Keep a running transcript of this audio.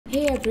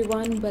Hey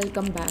everyone,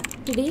 welcome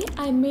back. Today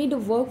I made a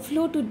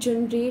workflow to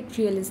generate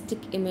realistic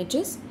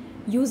images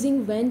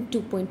using WAN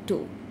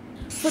 2.2.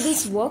 For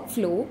this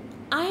workflow,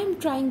 I am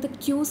trying the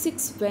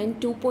Q6 WAN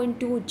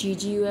 2.2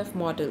 GGUF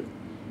model,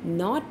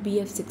 not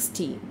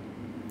BF16.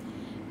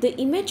 The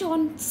image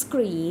on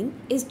screen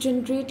is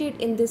generated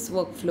in this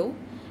workflow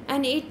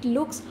and it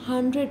looks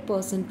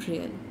 100%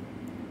 real.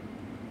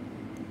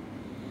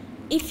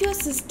 If your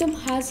system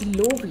has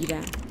low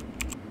VRAM,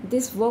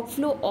 this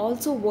workflow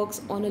also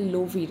works on a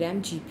low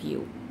VRAM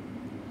GPU.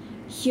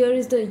 Here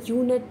is the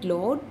unit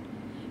load.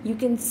 You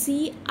can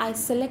see I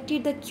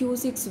selected the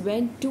Q6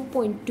 WAN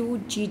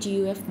 2.2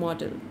 GGUF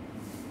model.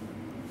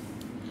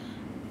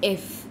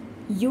 If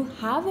you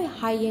have a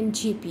high-end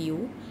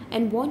GPU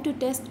and want to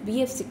test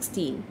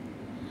BF16,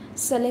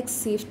 select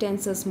Safe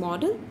Tensors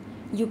model.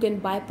 You can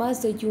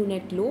bypass the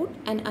unit load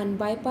and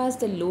unbypass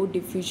the load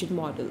diffusion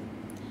model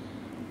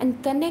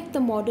and connect the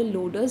model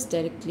loaders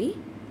directly,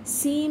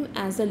 same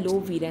as the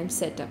low VRAM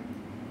setup.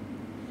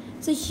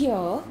 So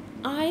here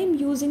I am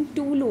using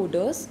two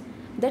loaders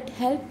that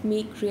help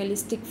make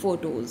realistic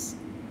photos.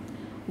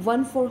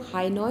 One for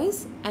high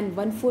noise and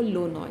one for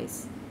low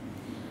noise.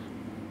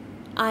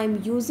 I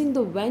am using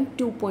the WAN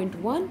 2.1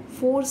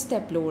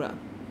 4-step LoRa.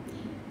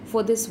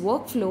 For this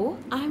workflow,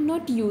 I am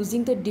not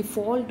using the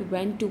default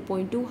WAN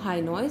 2.2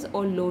 high noise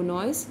or low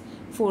noise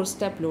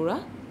 4-step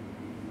LoRa.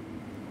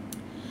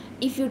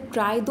 If you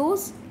try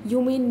those,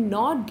 you may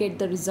not get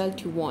the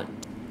result you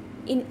want.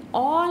 In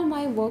all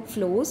my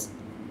workflows,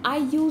 I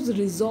use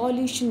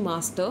Resolution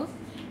Master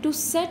to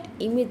set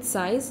image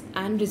size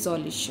and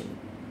resolution.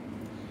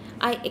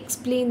 I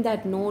explain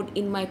that node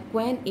in my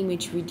Quen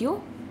image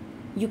video.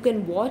 You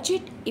can watch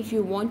it if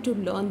you want to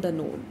learn the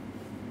node.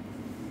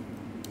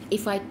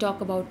 If I talk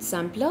about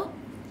sampler,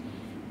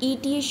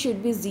 ETA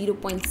should be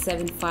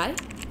 0.75,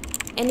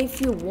 and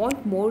if you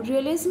want more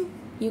realism,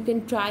 you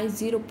can try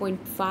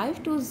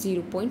 0.5 to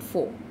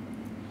 0.4.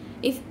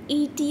 If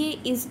ETA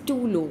is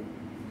too low,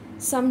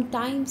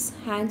 sometimes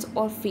hands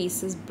or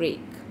faces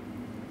break.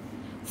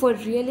 For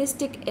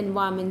realistic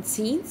environment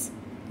scenes,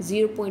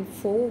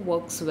 0.4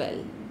 works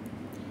well.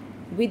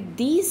 With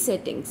these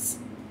settings,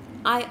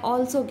 I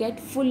also get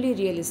fully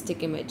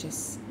realistic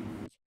images.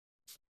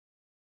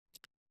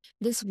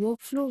 This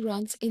workflow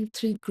runs in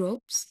three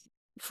groups.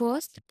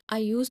 First, I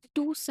use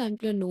two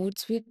sampler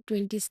nodes with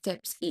 20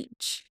 steps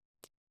each.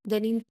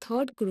 Then in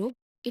third group,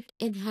 it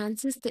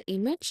enhances the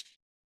image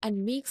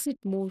and makes it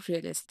more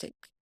realistic.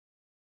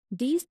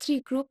 These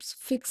three groups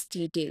fix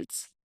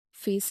details,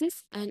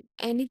 faces, and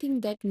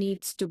anything that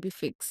needs to be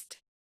fixed.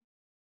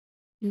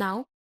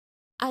 Now,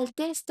 I'll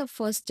test the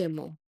first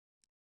demo.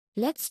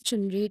 Let's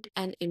generate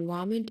an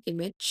environment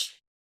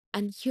image,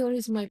 and here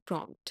is my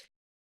prompt.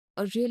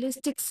 A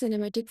realistic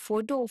cinematic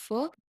photo of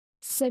a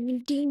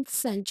 17th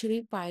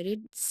century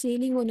pirate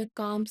sailing on a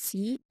calm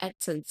sea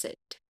at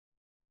sunset.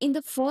 In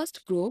the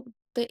first group,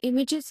 the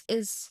images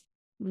is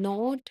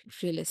not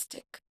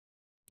realistic.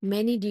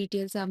 Many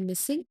details are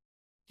missing.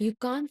 You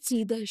can't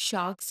see the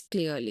sharks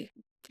clearly,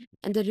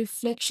 and the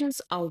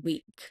reflections are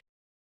weak.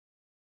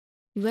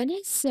 When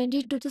I send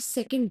it to the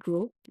second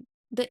group,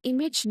 the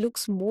image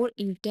looks more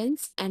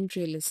intense and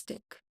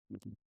realistic.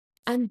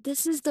 And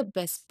this is the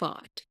best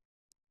part.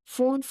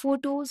 Phone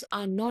photos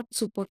are not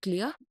super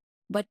clear,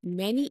 but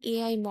many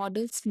AI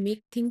models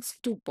make things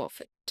too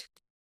perfect.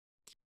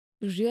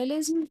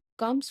 Realism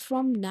comes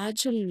from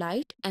natural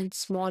light and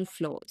small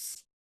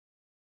flaws.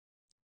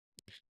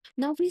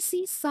 Now we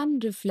see sun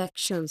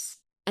reflections,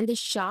 and the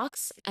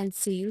sharks and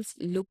sails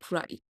look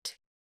right.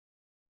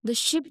 The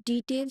ship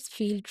details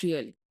feel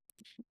real.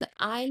 The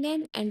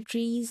island and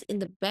trees in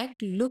the back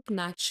look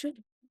natural,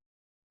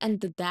 and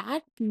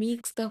that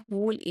makes the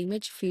whole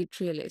image feel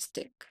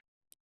realistic.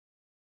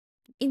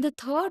 In the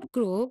third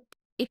group,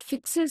 it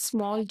fixes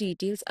small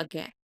details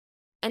again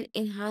and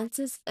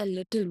enhances a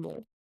little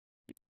more.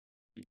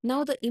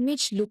 Now the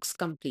image looks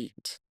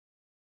complete.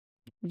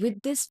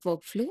 With this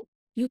workflow,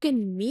 you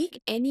can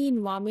make any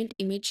environment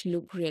image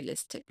look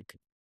realistic.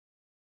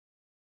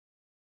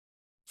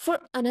 For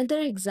another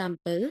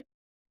example,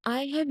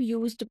 I have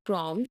used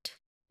prompt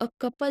a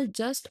couple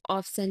just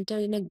off center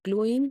in a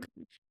glowing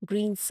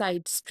green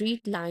side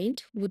street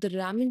lined with a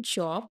ramen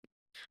shop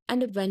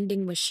and a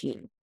vending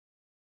machine.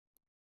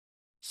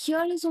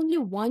 Here is only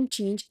one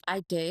change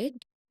I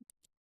did,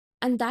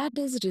 and that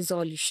is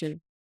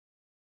resolution.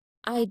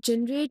 I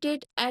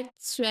generated at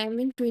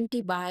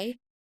 720 by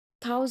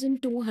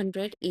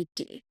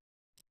 1280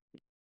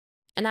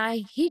 and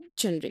I hit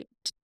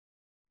generate.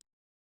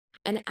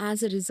 And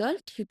as a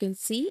result, you can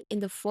see in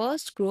the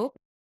first group,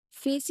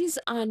 faces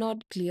are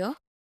not clear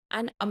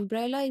and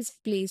umbrella is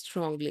placed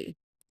wrongly.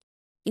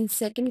 In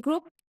second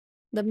group,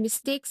 the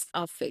mistakes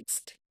are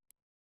fixed.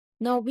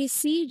 Now we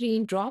see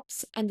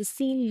raindrops and the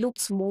scene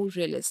looks more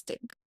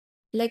realistic,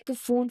 like a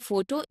phone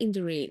photo in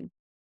the rain.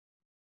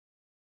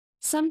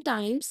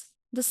 Sometimes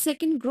the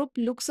second group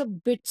looks a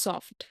bit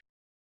soft,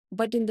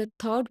 but in the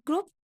third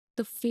group,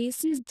 the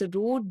faces, the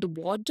road, the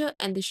water,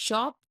 and the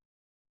shop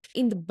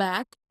in the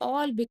back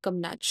all become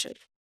natural.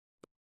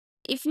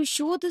 If you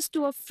show this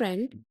to a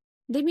friend,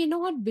 they may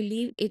not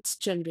believe it's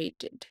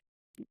generated.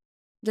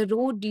 The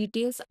raw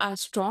details are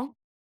strong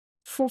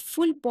for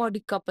full body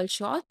couple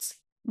shots,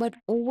 but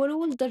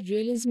overall the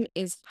realism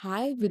is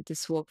high with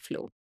this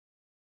workflow.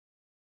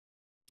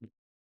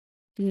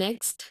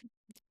 Next,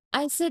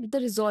 I set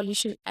the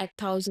resolution at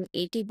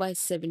 1080 by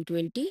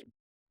 720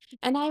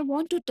 and I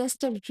want to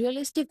test a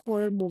realistic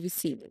horror movie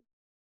scene.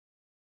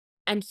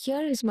 And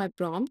here is my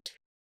prompt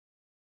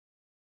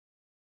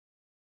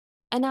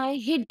and I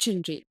hit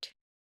generate.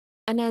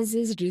 And as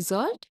a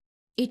result,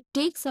 it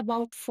takes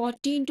about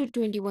 14 to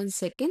 21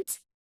 seconds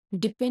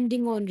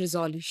depending on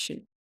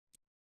resolution.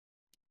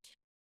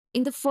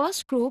 In the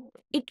first group,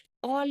 it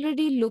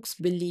already looks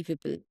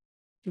believable.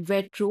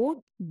 Wet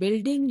road,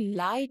 building,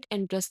 light,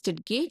 and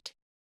rusted gate.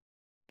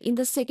 In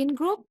the second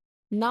group,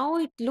 now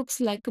it looks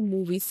like a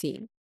movie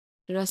scene.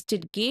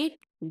 Rusted gate,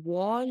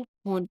 wall,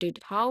 haunted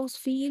house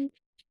feel,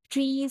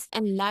 trees,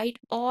 and light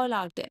all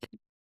are there.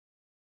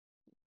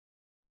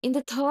 In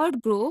the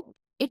third group,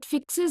 it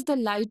fixes the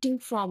lighting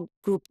from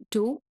group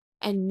 2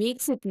 and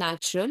makes it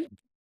natural,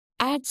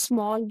 adds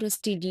small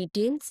rusty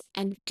details,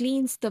 and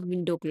cleans the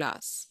window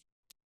glass.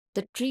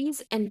 The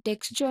trees and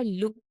texture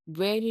look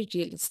very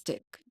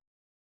realistic.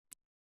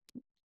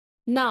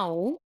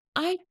 Now,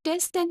 I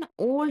test an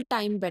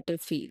old-time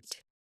battlefield.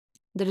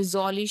 The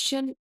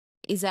resolution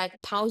is at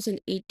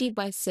 1080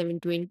 by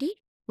 720,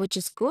 which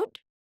is good.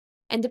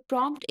 And the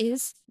prompt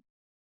is,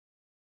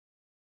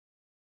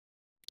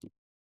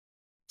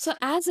 so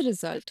as a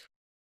result,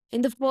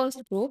 in the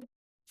first group,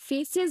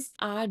 faces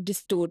are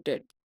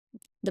distorted.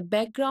 The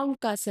background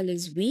castle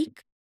is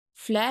weak,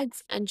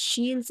 flags and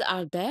shields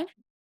are there,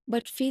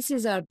 but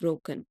faces are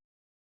broken.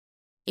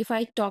 If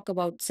I talk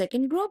about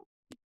second group,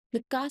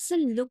 the castle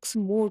looks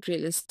more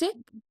realistic,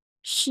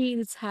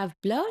 shields have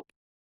blood,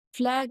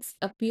 flags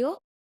appear,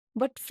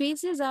 but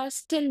faces are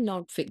still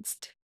not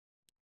fixed.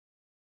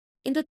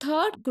 In the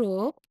third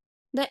group,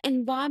 the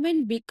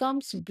environment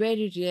becomes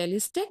very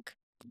realistic,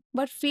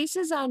 but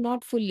faces are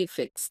not fully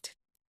fixed.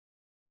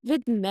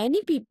 With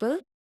many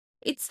people,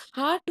 it's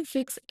hard to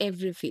fix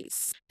every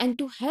face. And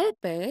to help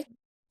it,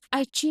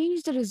 I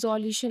changed the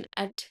resolution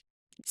at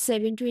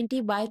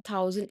 720 by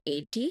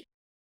 1080.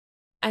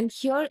 And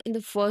here in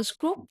the first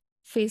group,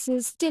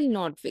 faces still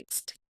not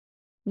fixed.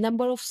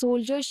 Number of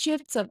soldiers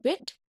shifts a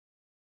bit,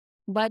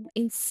 but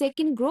in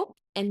second group,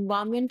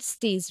 environment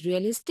stays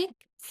realistic.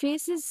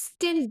 Face is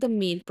still the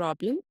main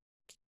problem.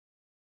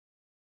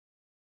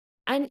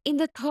 And in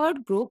the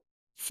third group,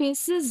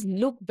 faces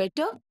look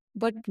better,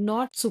 but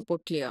not super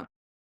clear.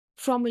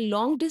 From a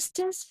long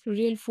distance,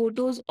 real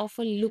photos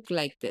often look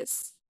like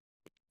this.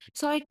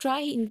 So I try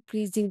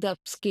increasing the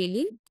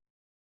upscaling.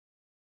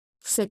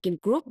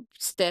 Second group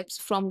steps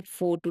from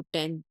 4 to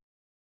 10.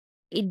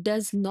 It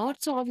does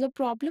not solve the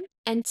problem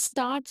and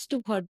starts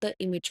to hurt the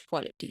image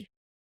quality.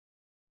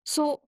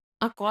 So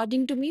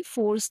according to me,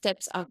 4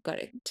 steps are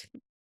correct.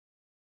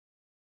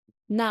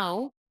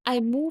 Now I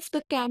move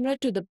the camera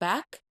to the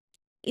back.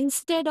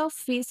 Instead of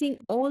facing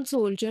all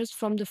soldiers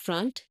from the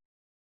front,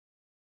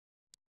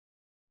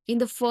 in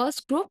the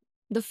first group,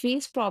 the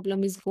face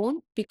problem is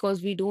gone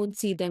because we don't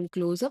see them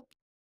close up.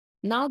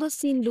 Now the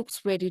scene looks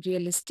very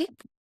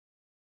realistic.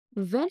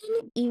 When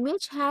an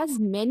image has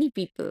many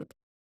people,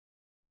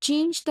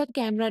 change the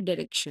camera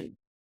direction.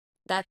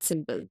 That's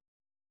simple.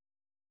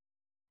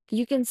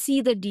 You can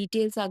see the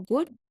details are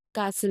good.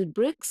 Castle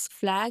bricks,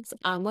 flags,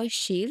 armor,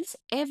 shields,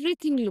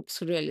 everything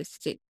looks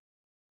realistic.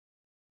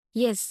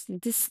 Yes,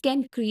 this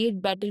can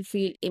create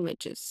battlefield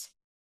images.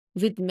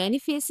 With many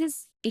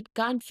faces, it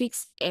can't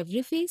fix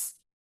every face,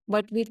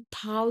 but with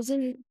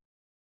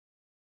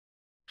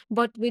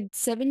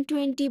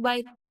 720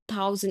 by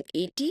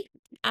 1080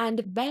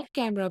 and back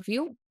camera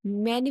view,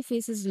 many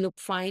faces look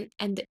fine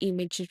and the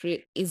image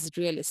is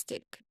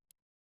realistic.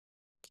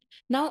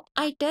 Now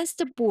I test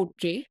the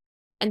portrait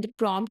and the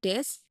prompt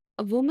is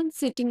a woman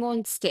sitting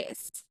on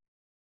stairs.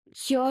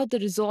 Here the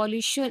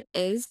resolution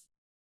is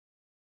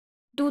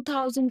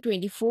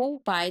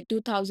 2024 by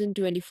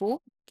 2024.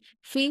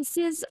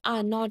 Faces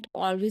are not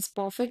always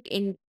perfect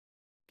in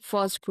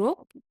first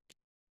group.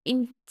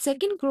 In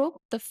second group,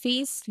 the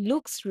face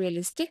looks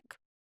realistic.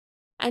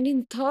 And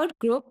in third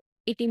group,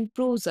 it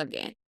improves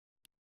again.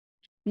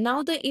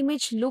 Now the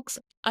image looks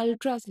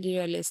ultra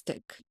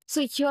realistic.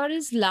 So here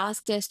is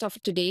last test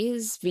of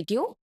today's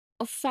video,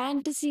 a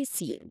fantasy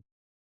scene.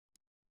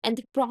 And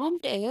the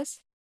prompt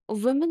is a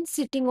woman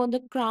sitting on the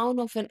crown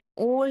of an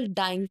old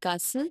dying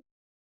castle.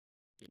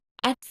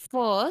 At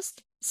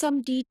first,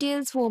 some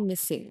details were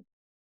missing.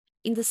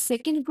 In the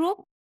second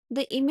group,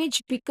 the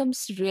image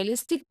becomes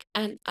realistic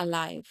and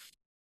alive,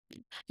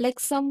 like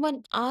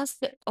someone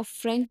asked a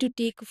friend to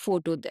take a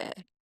photo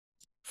there.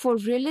 For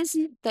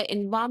realism, the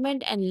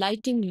environment and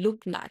lighting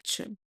look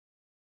natural.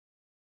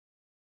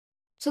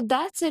 So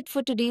that's it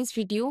for today's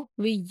video.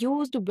 We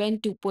used WAN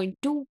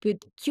 2.2 with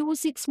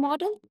Q6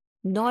 model,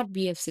 not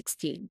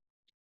BF16.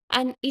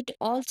 And it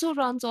also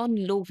runs on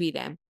low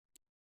VRAM.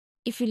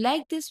 If you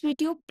like this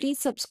video, please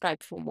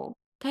subscribe for more.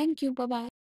 Thank you. Bye-bye.